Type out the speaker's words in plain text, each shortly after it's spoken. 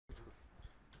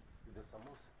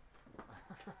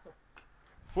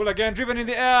Full again, driven in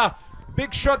the air.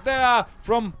 Big shot there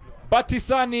from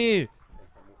Batisani.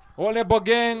 Ole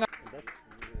Bogeng.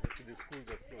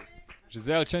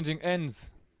 Giselle changing ends.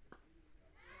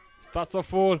 Starts off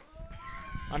full.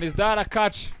 And is that a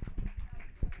catch?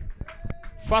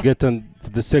 Fast. Get on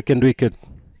the second wicket.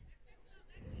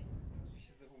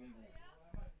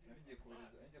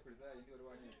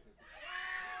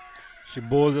 She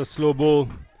bowls a slow ball.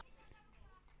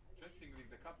 Interestingly,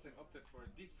 the captain opted for a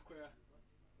deep square.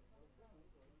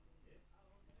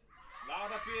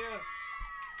 Loud appeal.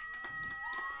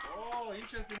 Oh,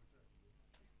 interesting.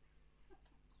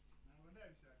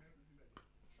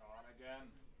 Shot again.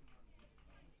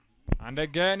 And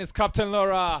again is Captain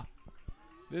Laura.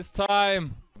 This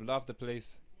time, love the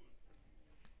place.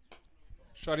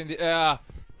 Shot in the air.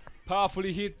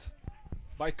 Powerfully hit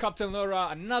by Captain Laura.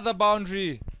 Another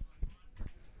boundary.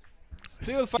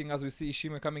 Still fighting as we see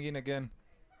Ishime coming in again.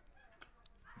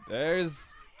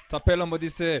 There's Tapelo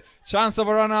Modise. Chance of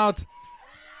a run out.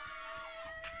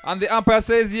 And the umpire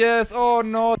says yes. Oh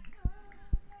no.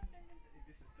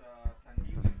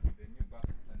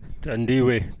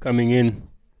 Tandiwe coming in.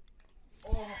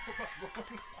 Oh,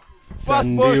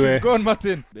 fast ball, she's gone,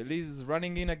 Martin. Belize is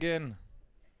running in again.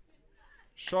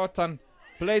 Short and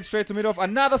played straight to mid-off.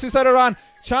 Another suicidal run.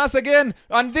 Chance again.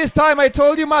 And this time I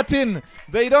told you, Martin,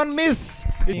 they don't miss.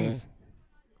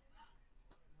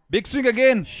 Big swing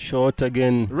again. Short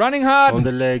again. Running hard. On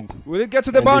the leg. Will it get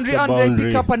to the boundary? And they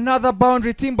pick up another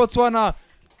boundary. Team Botswana.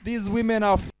 These women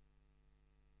are...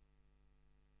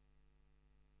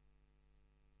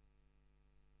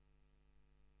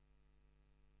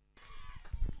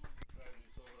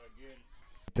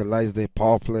 Utilize the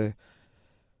power play.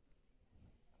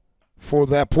 For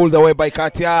there, pulled away by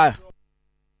Katia.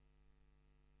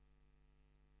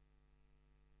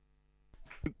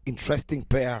 Interesting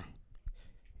pair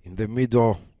in the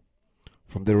middle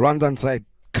from the Rwandan side.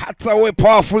 Cuts away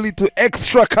powerfully to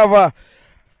extra cover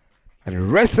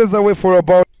and races away for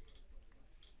about.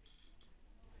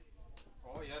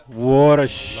 Oh, yes. What a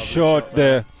shot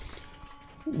there.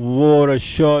 What a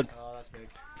shot. Oh, that's big.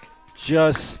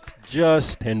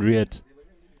 Just Henriette.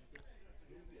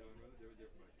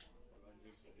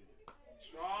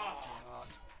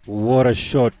 What a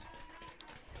shot.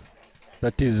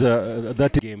 That is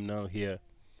that game now here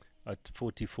at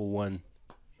 40-for-1.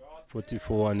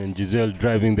 40-for-1 and Giselle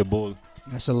driving the ball.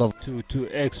 That's a love. To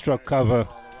extra cover.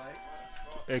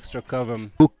 To extra cover.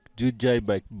 Book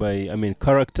𝙃𝙄𝙂𝙃𝙄𝙂 by I mean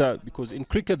character, because in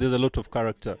cricket there's a lot of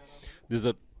character. There's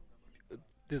a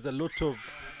lot of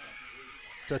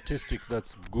statistic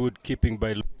that's good keeping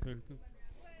by.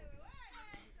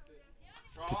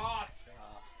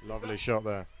 Lovely shot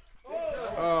there.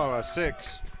 Oh, a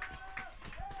 6.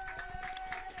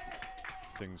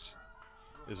 Things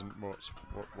isn't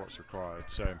what's required.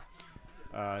 So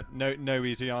no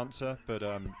easy answer, but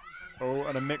oh,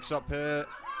 and a mix up here.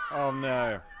 Oh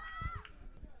no.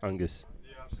 Angus.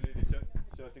 Yeah, absolutely.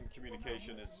 So I think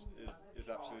communication is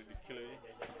absolutely key.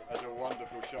 That's a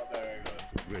wonderful shot there over.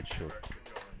 It's a great shot.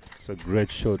 It's a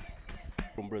great shot.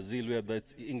 From Brazil, where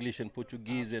that's English and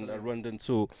Portuguese and Rwandan.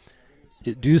 So,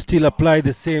 do you still apply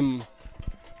the same? I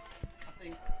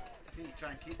think you try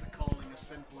and keep the calling as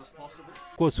simple as possible.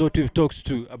 Of course, what we've talked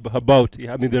about,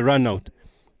 I mean, the run out.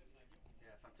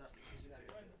 Yeah, fantastic.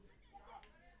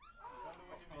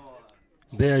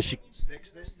 There she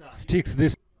sticks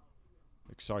this.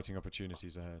 Exciting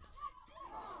opportunities ahead.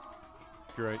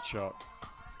 Great shot.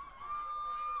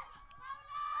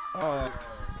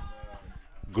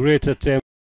 Great attempt.